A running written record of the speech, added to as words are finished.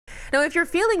Now, if you're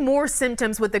feeling more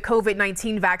symptoms with the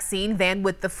COVID-19 vaccine than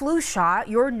with the flu shot,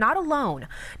 you're not alone.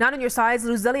 Not on your sides,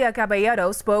 Luzelia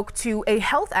Caballero spoke to a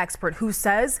health expert who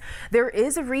says there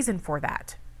is a reason for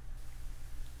that.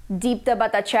 Deepta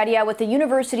Bhattacharya with the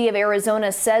University of Arizona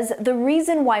says the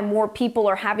reason why more people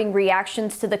are having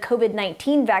reactions to the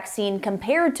COVID-19 vaccine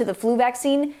compared to the flu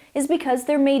vaccine is because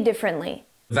they're made differently.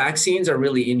 Vaccines are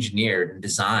really engineered and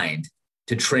designed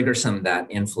to trigger some of that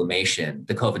inflammation,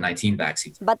 the COVID-19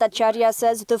 vaccine. Bhattacharya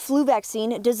says the flu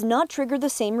vaccine does not trigger the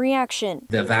same reaction.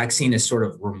 The vaccine has sort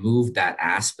of removed that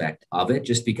aspect of it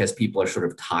just because people are sort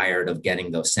of tired of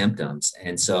getting those symptoms.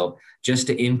 And so just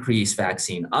to increase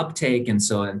vaccine uptake and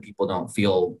people don't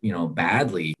feel,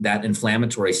 badly, that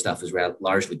inflammatory stuff has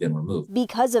largely been removed.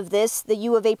 Because of this, the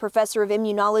U of A professor of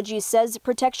immunology says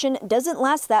protection doesn't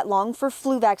last that long for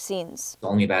flu vaccines.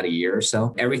 Only about a year or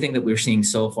so. Everything that we're seeing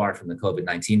so far from the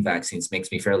COVID-19 vaccines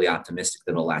makes me fairly optimistic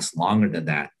that it'll last longer than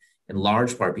that, in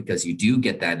large part because you do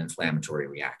get that inflammatory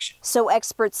reaction. So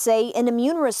experts say an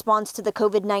immune response to the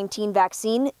COVID-19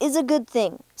 vaccine is a good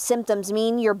thing. Symptoms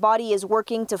mean your body is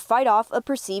working to fight off a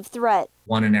perceived threat.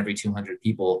 1 in every 200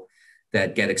 people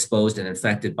that get exposed and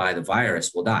infected by the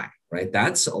virus will die, right?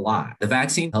 That's a lot. The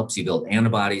vaccine helps you build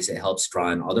antibodies. It helps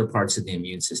draw in other parts of the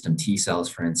immune system, T cells,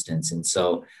 for instance. And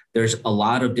so there's a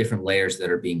lot of different layers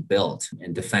that are being built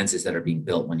and defenses that are being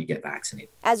built when you get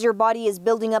vaccinated. As your body is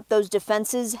building up those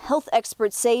defenses, health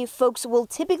experts say folks will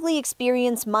typically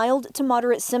experience mild to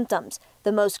moderate symptoms.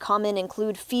 The most common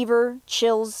include fever,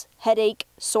 chills, headache,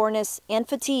 soreness, and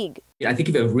fatigue. I think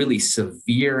if you have a really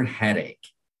severe headache,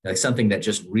 like something that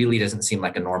just really doesn't seem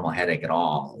like a normal headache at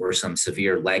all, or some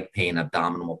severe leg pain,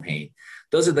 abdominal pain.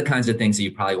 Those are the kinds of things that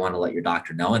you probably want to let your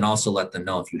doctor know, and also let them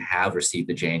know if you have received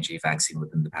the J&J vaccine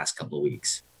within the past couple of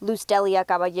weeks. Luzelia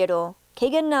Caballero,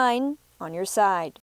 KGUN 9, on your side.